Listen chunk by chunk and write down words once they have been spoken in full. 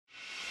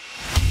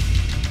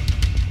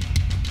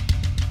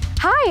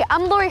Hi,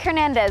 I'm Laurie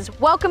Hernandez.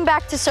 Welcome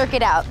back to Cirque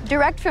It Out,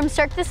 direct from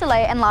Cirque du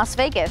Soleil in Las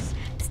Vegas.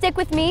 Stick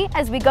with me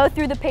as we go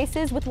through the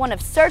paces with one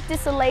of Cirque du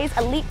Soleil's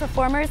elite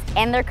performers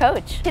and their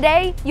coach.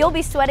 Today, you'll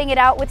be sweating it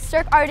out with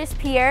Cirque artist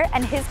Pierre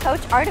and his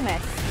coach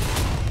Artemis.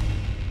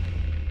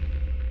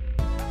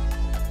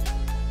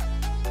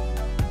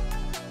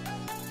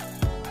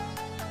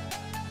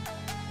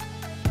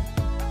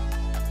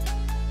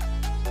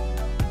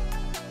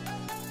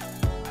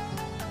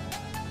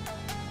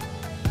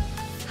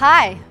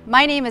 Hi,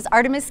 my name is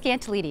Artemis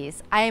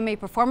Scantalides. I am a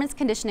performance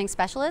conditioning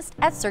specialist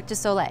at Cirque du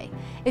Soleil.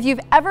 If you've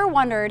ever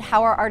wondered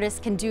how our artists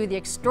can do the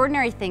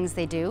extraordinary things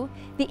they do,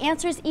 the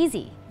answer is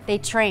easy. They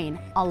train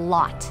a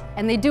lot,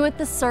 and they do it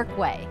the Cirque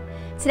way.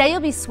 Today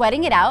you'll be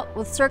sweating it out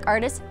with Cirque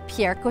artist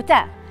Pierre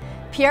Cottin.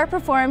 Pierre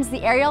performs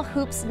the aerial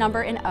hoops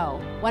number in O,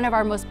 one of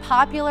our most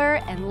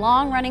popular and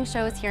long-running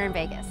shows here in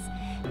Vegas.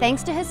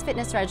 Thanks to his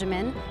fitness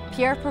regimen,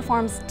 Pierre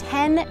performs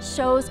 10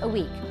 shows a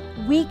week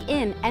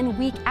in and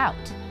week out.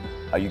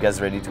 Are you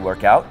guys ready to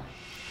work out?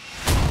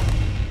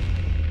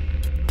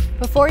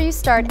 Before you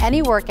start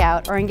any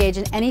workout or engage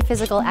in any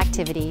physical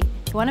activity,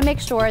 you want to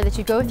make sure that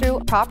you go through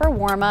a proper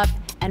warm-up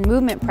and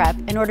movement prep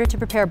in order to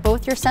prepare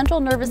both your central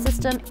nervous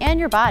system and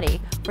your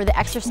body for the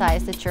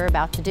exercise that you're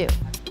about to do.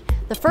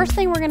 The first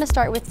thing we're going to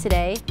start with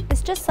today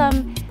is just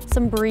some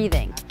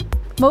breathing.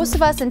 Most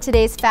of us in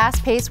today's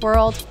fast-paced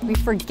world, we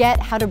forget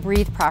how to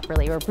breathe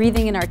properly. We're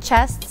breathing in our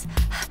chests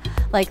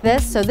like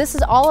this. So this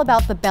is all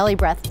about the belly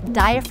breath,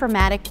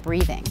 diaphragmatic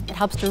breathing. It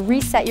helps to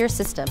reset your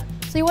system.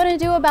 So you want to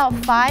do about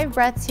 5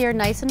 breaths here,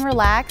 nice and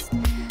relaxed,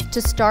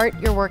 to start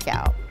your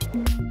workout.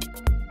 I'm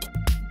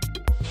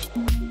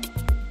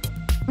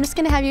just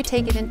going to have you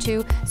take it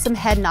into some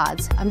head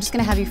nods. I'm just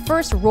going to have you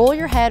first roll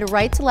your head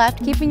right to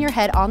left, keeping your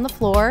head on the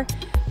floor.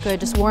 Good,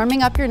 just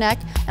warming up your neck.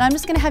 And I'm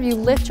just going to have you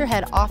lift your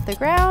head off the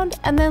ground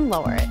and then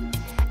lower it.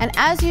 And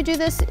as you do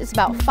this, it's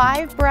about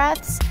 5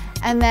 breaths,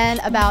 and then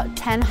about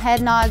 10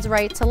 head nods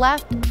right to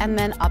left, and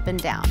then up and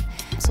down.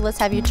 So let's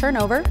have you turn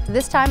over.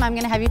 This time I'm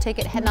gonna have you take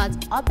it head nods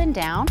up and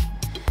down,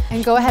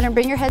 and go ahead and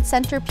bring your head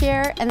center,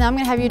 Pierre, and then I'm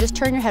gonna have you just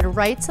turn your head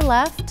right to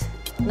left,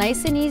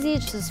 nice and easy,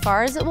 just as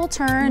far as it will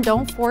turn,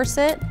 don't force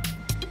it.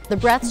 The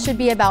breaths should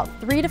be about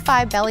 3 to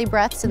 5 belly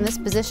breaths in this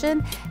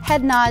position.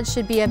 Head nods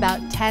should be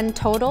about 10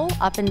 total,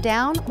 up and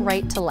down,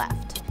 right to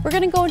left. We're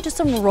gonna go into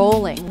some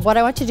rolling. What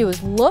I want you to do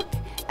is look,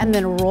 and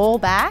then roll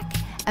back,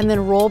 and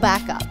then roll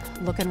back up.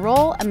 Look and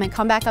roll, and then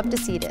come back up to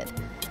seated.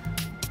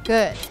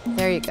 Good,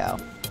 there you go.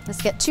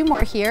 Let's get 2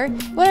 more here.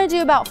 We want to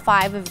do about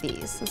 5 of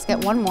these. Let's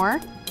get 1 more.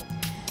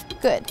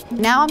 Good.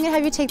 Now I'm going to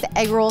have you take the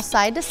egg roll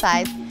side to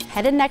side.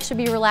 Head and neck should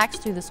be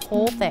relaxed through this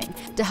whole thing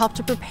to help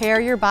to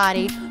prepare your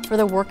body for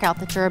the workout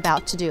that you're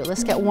about to do.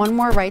 Let's get 1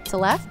 more right to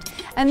left.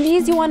 And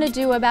these you want to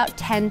do about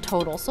 10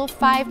 total, so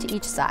 5 to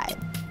each side.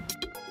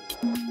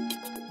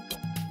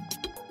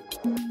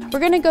 We're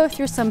going to go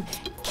through some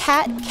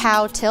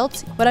cat-cow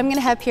tilt. What I'm going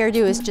to have Pierre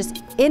do is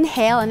just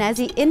inhale, and as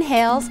he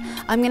inhales,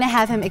 I'm going to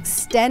have him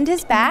extend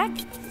his back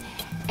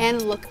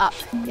and look up.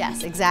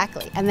 Yes,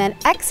 exactly. And then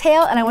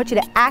exhale, and I want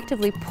you to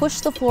actively push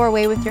the floor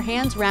away with your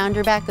hands round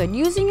your back. Good.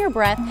 Using your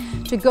breath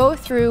to go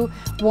through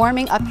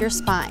warming up your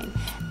spine.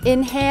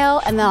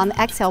 Inhale, and then on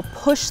the exhale,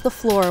 push the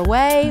floor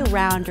away,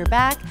 round your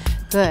back.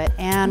 Good,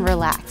 and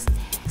relax.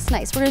 It's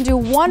nice. We're going to do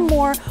 1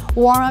 more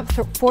warm-up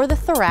for the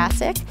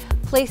thoracic.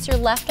 Place your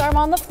left arm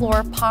on the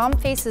floor, palm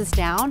faces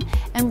down,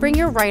 and bring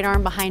your right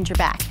arm behind your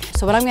back.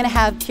 So what I'm going to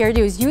have Pierre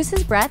do is use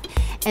his breath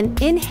and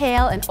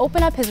inhale and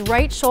open up his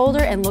right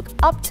shoulder and look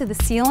up to the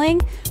ceiling,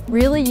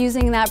 really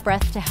using that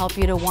breath to help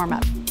you to warm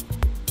up.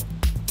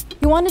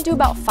 You want to do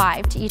about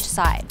 5 to each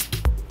side.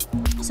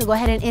 So go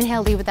ahead and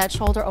inhale, lead with that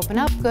shoulder, open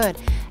up, good.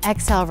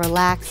 Exhale,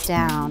 relax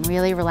down,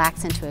 really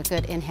relax into it,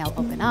 good. Inhale,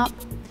 open up,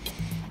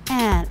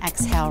 and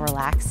exhale,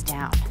 relax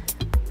down.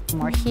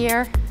 More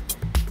here.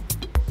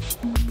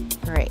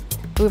 Great.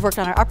 We've worked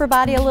on our upper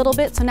body a little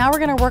bit, so now we're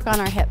going to work on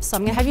our hips. So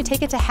I'm going to have you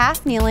take it to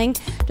half kneeling.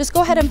 Just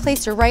go ahead and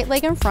place your right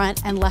leg in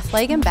front and left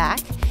leg in back.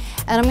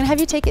 And I'm going to have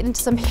you take it into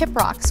some hip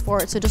rocks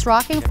forward. So just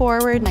rocking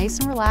forward, nice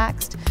and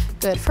relaxed.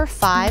 Good for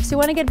 5. So you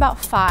want to get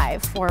about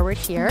 5 forward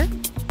here.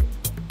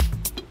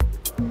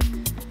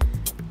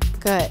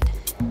 Good.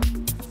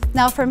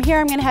 Now from here,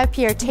 I'm going to have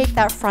Pierre take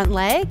that front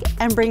leg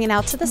and bring it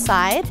out to the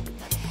side.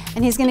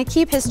 And he's going to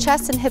keep his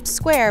chest and hips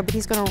square, but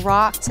he's going to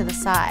rock to the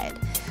side.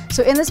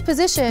 So in this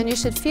position, you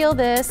should feel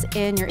this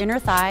in your inner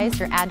thighs,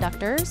 your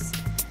adductors,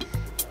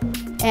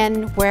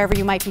 and wherever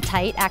you might be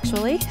tight,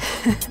 actually,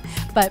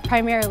 but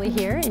primarily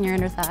here in your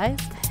inner thighs.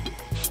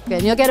 Good,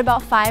 and you'll get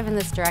about 5 in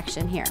this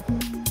direction here.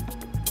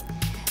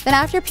 Then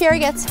after Pierre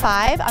gets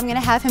 5, I'm gonna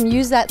have him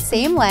use that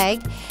same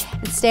leg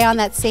and stay on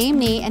that same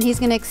knee, and he's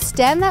gonna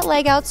extend that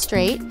leg out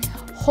straight,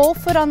 whole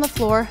foot on the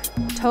floor,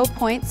 toe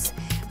points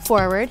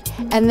forward,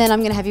 and then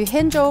I'm gonna have you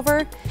hinge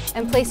over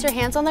and place your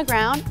hands on the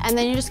ground, and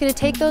then you're just gonna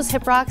take those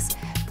hip rocks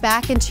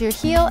back into your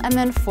heel and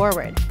then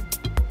forward.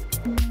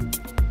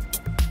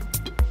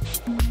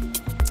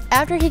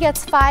 After he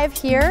gets 5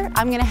 here,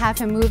 I'm gonna have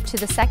him move to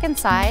the second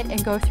side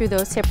and go through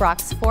those hip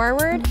rocks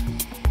forward,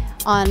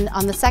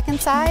 On the second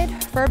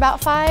side for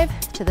about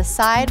 5, to the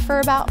side for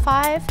about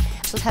 5.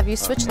 So let's have you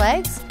switch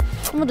legs,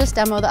 and we'll just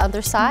demo the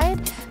other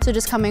side. So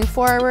just coming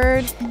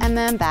forward and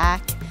then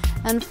back,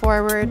 and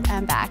forward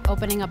and back,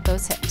 opening up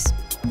those hips.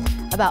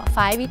 About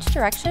 5 each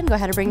direction. Go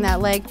ahead and bring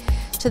that leg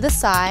to the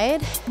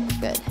side.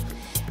 Good.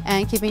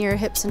 And keeping your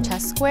hips and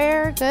chest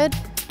square. Good.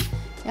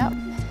 Yep.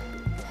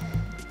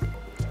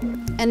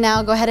 And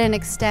now go ahead and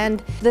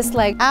extend this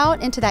leg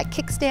out into that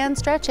kickstand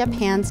stretch. Yep,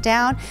 hands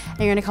down, and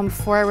you're gonna come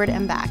forward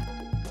and back.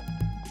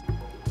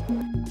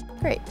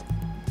 Great.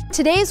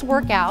 Today's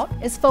workout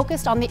is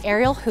focused on the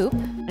aerial hoop.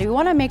 We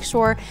wanna make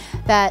sure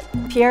that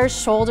Pierre's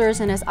shoulders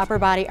and his upper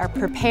body are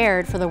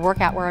prepared for the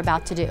workout we're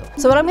about to do.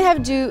 So what I'm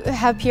gonna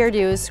have Pierre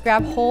do is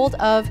grab hold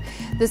of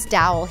this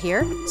dowel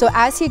here. So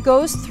as he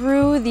goes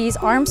through these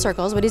arm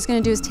circles, what he's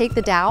gonna do is take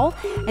the dowel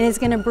and he's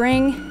gonna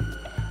bring,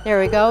 there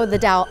we go, the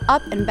dowel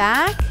up and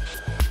back,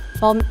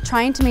 while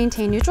trying to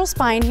maintain neutral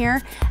spine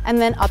here, and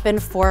then up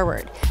and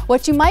forward.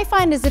 What you might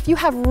find is if you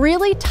have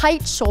really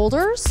tight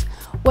shoulders,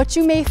 what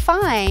you may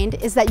find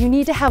is that you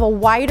need to have a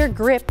wider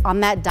grip on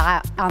that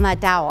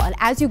dowel. And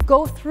as you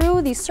go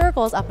through these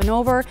circles up and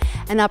over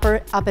and up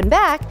and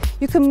back,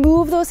 you can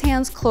move those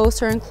hands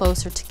closer and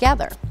closer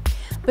together.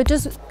 But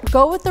just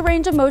go with the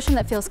range of motion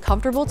that feels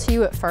comfortable to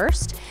you at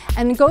first,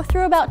 and go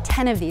through about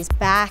 10 of these,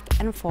 back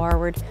and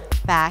forward,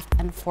 back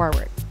and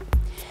forward.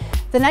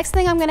 The next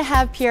thing I'm gonna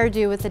have Pierre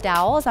do with the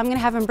dowel is I'm gonna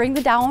have him bring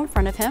the dowel in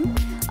front of him.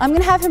 I'm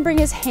gonna have him bring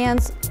his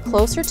hands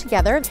closer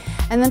together,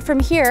 and then from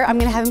here, I'm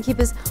gonna have him keep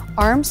his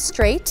arms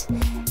straight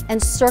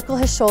and circle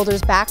his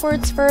shoulders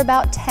backwards for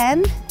about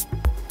 10.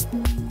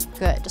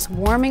 Good, just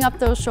warming up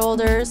those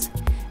shoulders,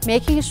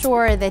 making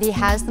sure that he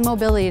has the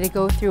mobility to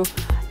go through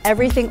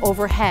everything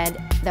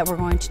overhead that we're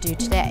going to do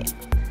today.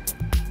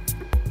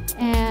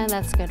 And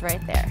that's good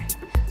right there.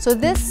 So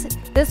this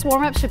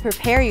warm-up should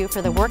prepare you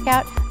for the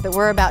workout that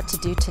we're about to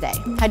do today.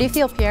 How do you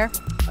feel, Pierre?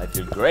 I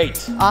feel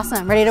great.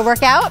 Awesome. Ready to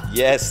work out?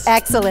 Yes.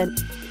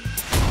 Excellent.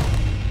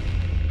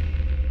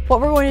 What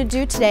we're going to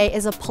do today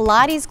is a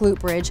Pilates glute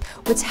bridge,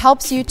 which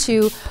helps you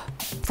to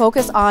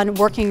focus on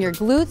working your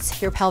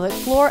glutes, your pelvic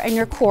floor, and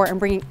your core, and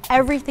bringing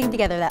everything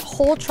together, that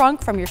whole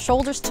trunk from your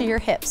shoulders to your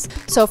hips.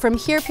 So from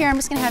here, Pierre, I'm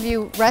just gonna have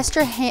you rest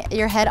your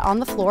head on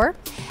the floor,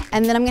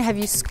 and then I'm gonna have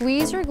you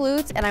squeeze your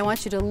glutes, and I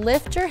want you to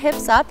lift your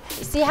hips up.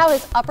 See how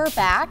his upper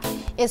back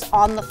is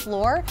on the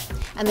floor?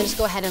 And then just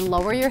go ahead and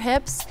lower your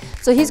hips.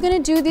 So he's gonna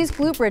do these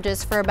glute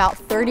bridges for about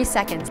 30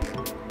 seconds.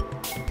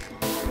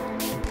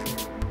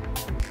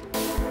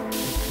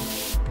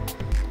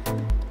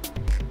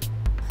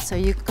 So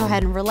you go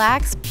ahead and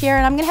relax, Pierre,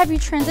 and I'm gonna have you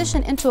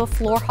transition into a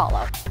floor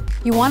hollow.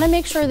 You wanna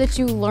make sure that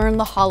you learn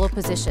the hollow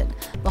position.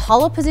 The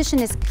hollow position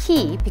is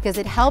key because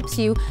it helps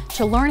you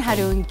to learn how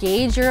to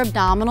engage your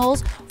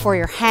abdominals for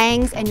your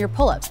hangs and your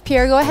pull-ups.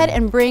 Pierre, go ahead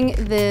and bring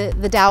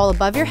the dowel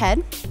above your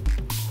head.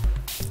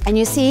 And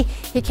you see,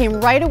 he came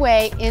right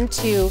away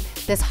into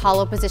this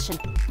hollow position.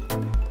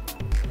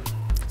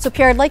 So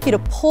Pierre, I'd like you to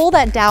pull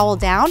that dowel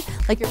down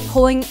like you're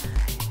pulling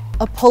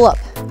a pull-up,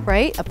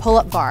 right? A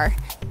pull-up bar.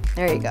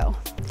 There you go.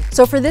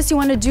 So for this, you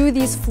want to do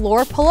these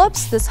floor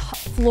pull-ups, this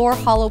floor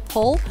hollow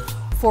pull,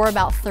 for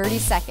about 30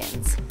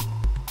 seconds.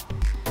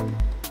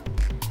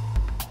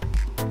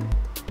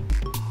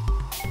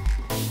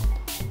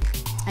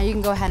 Now you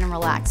can go ahead and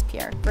relax,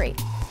 Pierre.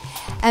 Great.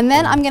 And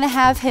then I'm going to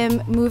have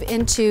him move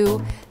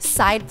into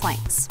side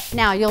planks.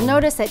 Now you'll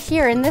notice that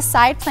here in this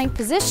side plank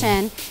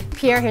position,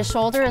 Pierre, his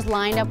shoulder is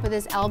lined up with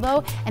his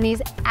elbow, and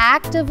he's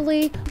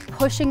actively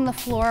pushing the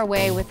floor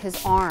away with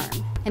his arm.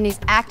 And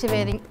he's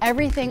activating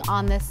everything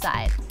on this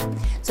side.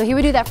 So he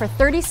would do that for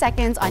 30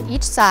 seconds on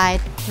each side,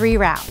 3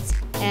 rounds.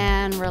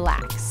 And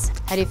relax.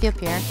 How do you feel,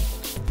 Pierre?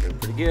 Feeling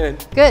pretty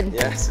good. Good?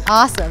 Yes.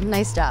 Awesome,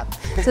 nice job.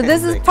 So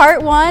this is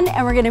part 1,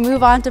 and we're gonna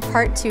move on to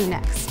part 2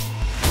 next.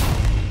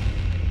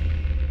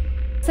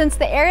 Since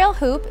the aerial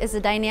hoop is a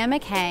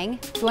dynamic hang,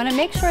 you wanna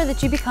make sure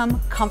that you become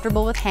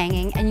comfortable with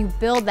hanging and you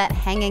build that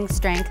hanging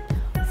strength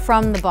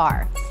from the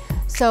bar.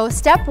 So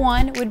step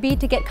 1 would be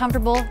to get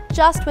comfortable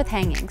just with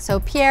hanging. So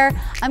Pierre,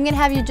 I'm gonna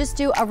have you just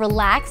do a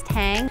relaxed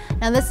hang.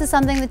 Now this is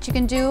something that you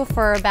can do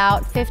for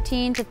about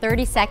 15 to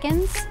 30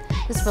 seconds.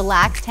 This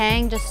relaxed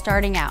hang, just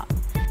starting out.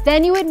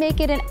 Then you would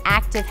make it an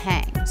active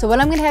hang. So what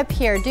I'm gonna have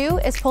Pierre do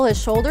is pull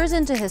his shoulders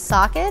into his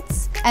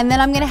sockets, and then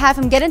I'm gonna have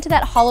him get into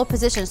that hollow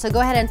position. So go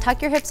ahead and tuck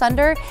your hips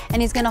under,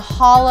 and he's gonna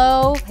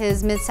hollow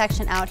his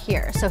midsection out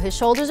here. So his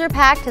shoulders are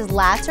packed, his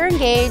lats are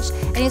engaged,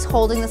 and he's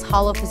holding this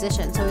hollow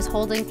position. So he's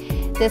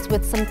holding this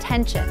with some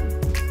tension.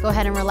 Go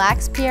ahead and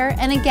relax, Pierre.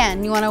 And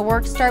again, you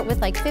wanna start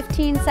with like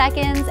 15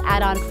 seconds,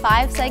 add on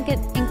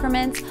 5-second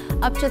increments,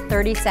 up to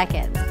 30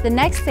 seconds. The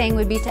next thing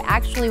would be to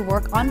actually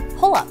work on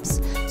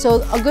pull-ups.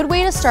 So a good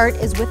way to start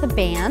is with a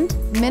band.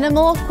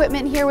 Minimal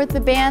equipment here with the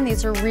band.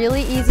 These are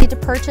really easy to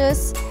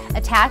purchase.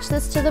 Attach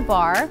this to the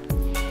bar.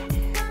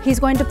 He's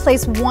going to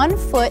place one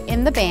foot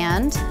in the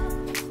band.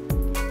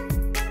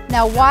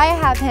 Now why I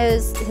have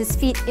his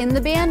feet in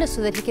the band is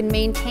so that he can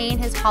maintain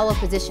his hollow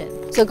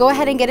position. So go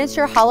ahead and get into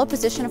your hollow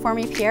position for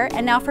me, Pierre.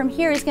 And now from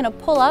here, he's gonna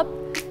pull up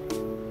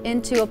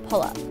into a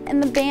pull-up.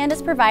 And the band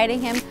is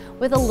providing him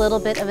with a little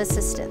bit of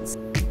assistance.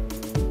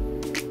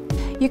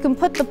 You can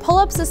put the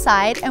pull-ups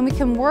aside and we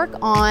can work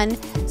on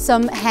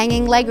some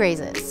hanging leg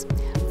raises.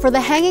 For the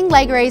hanging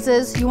leg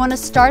raises, you want to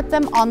start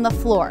them on the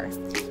floor.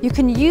 You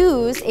can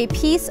use a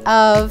piece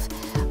of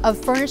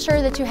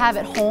furniture that you have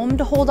at home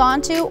to hold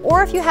on to,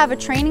 or if you have a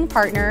training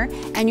partner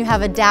and you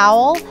have a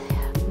dowel,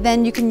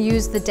 then you can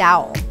use the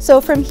dowel. So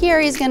from here,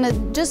 he's gonna,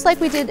 just like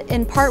we did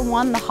in part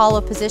one, the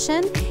hollow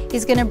position,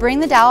 he's gonna bring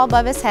the dowel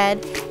above his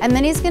head, and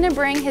then he's gonna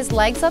bring his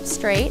legs up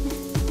straight,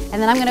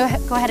 and then I'm gonna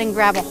go ahead and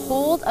grab a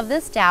hold of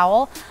this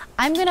dowel.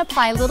 I'm gonna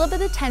apply a little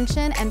bit of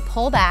tension and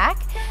pull back.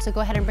 So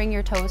go ahead and bring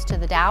your toes to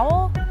the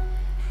dowel.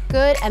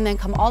 Good, and then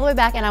come all the way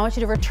back, and I want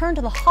you to return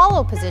to the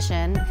hollow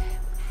position.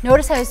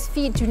 Notice how his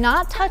feet do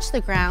not touch the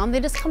ground, they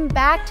just come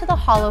back to the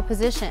hollow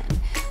position.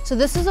 So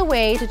this is a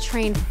way to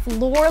train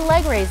floor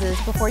leg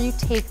raises before you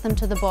take them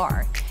to the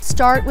bar.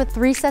 Start with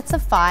 3 sets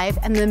of 5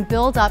 and then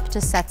build up to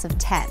sets of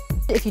 10.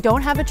 If you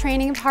don't have a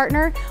training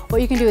partner,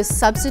 what you can do is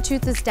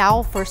substitute this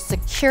dowel for a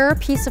secure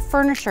piece of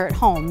furniture at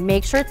home.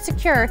 Make sure it's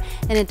secure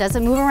and it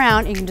doesn't move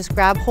around. You can just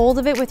grab hold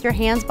of it with your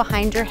hands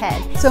behind your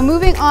head. So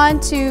moving on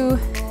to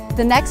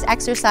the next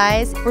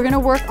exercise, we're gonna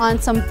work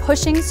on some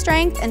pushing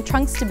strength and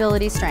trunk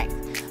stability strength.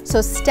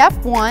 So step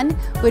 1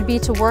 would be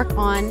to work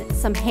on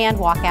some hand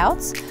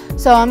walkouts.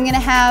 So I'm gonna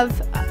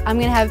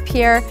have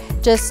Pierre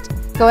just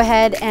go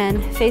ahead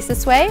and face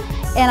this way,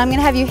 and I'm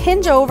gonna have you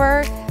hinge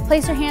over,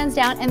 place your hands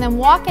down, and then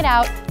walk it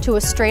out to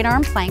a straight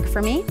arm plank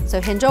for me. So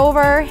hinge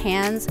over,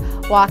 hands,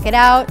 walk it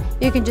out.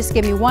 You can just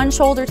give me 1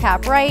 shoulder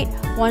tap right,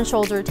 1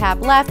 shoulder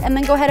tap left, and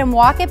then go ahead and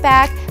walk it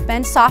back,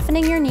 bend,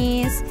 softening your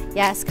knees.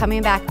 Yes,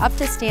 coming back up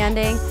to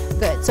standing.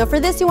 Good. So for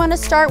this, you want to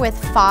start with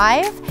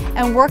 5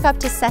 and work up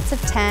to sets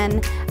of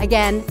 10.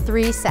 Again,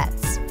 3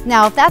 sets.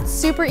 Now, if that's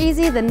super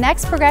easy, the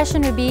next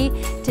progression would be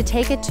to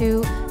take it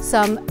to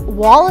some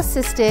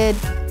wall-assisted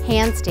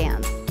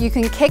handstands. You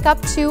can kick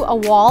up to a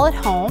wall at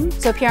home.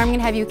 So Pierre, I'm going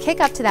to have you kick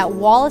up to that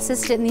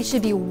wall-assisted, and these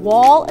should be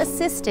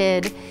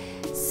wall-assisted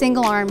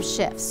single arm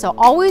shifts. So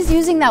always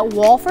using that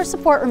wall for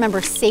support.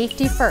 Remember,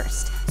 safety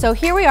first. So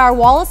here we are,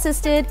 wall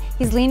assisted.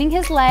 He's leaning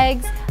his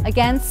legs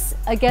against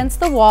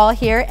the wall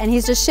here, and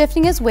he's just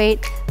shifting his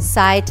weight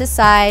side to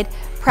side,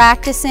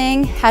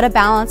 practicing how to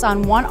balance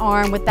on one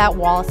arm with that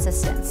wall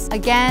assistance.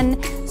 Again,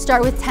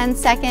 start with 10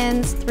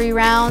 seconds, 3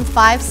 rounds,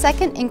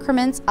 5-second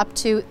increments up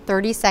to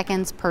 30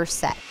 seconds per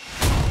set.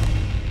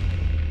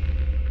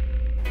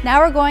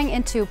 Now we're going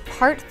into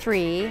part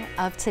 3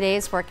 of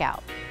today's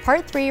workout.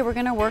 Part 3, we're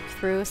gonna work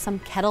through some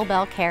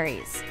kettlebell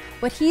carries.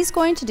 What he's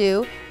going to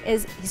do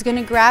is he's going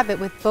to grab it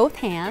with both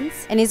hands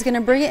and he's going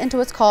to bring it into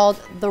what's called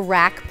the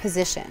rack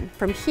position.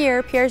 From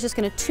here, Pierre's just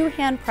going to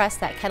 2-hand press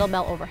that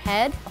kettlebell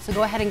overhead. So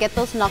go ahead and get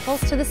those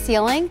knuckles to the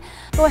ceiling.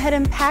 Go ahead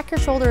and pack your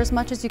shoulder as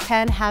much as you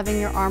can, having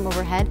your arm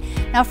overhead.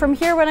 Now from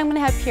here, what I'm going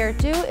to have Pierre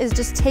do is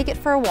just take it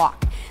for a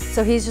walk.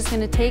 So he's just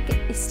going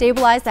to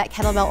stabilize that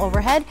kettlebell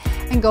overhead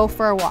and go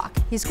for a walk.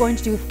 He's going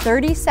to do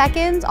 30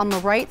 seconds on the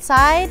right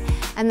side,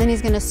 and then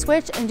he's going to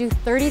switch and do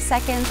 30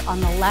 seconds on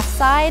the left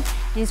side.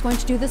 And he's going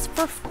to do this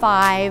for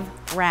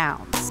 5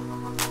 rounds.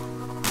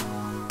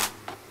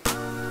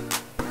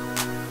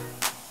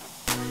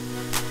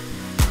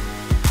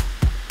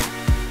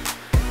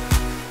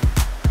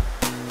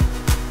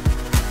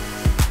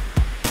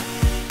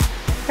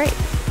 Great.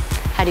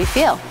 How do you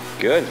feel?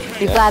 Good.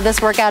 You glad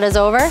this workout is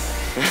over?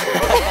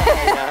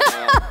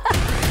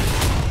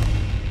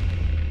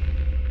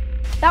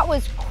 That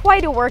was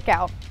quite a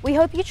workout. We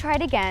hope you try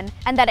it again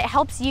and that it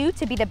helps you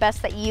to be the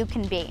best that you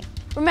can be.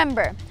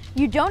 Remember,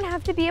 you don't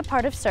have to be a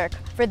part of Cirque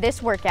for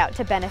this workout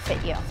to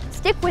benefit you.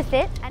 Stick with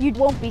it and you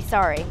won't be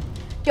sorry.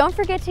 Don't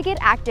forget to get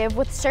active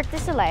with Cirque du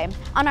Soleil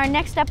on our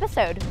next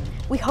episode.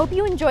 We hope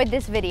you enjoyed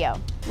this video.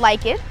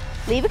 Like it,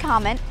 leave a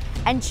comment,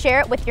 and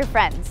share it with your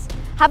friends.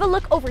 Have a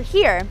look over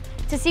here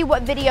to see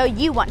what video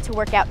you want to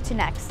work out to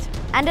next.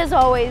 And as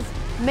always,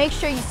 make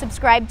sure you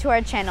subscribe to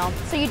our channel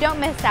so you don't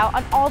miss out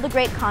on all the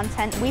great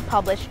content we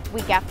publish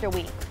week after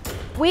week.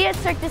 We at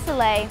Cirque du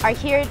Soleil are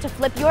here to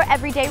flip your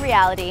everyday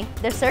reality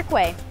the Cirque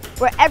way,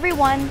 where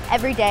everyone,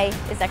 every day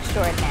is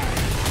extraordinary.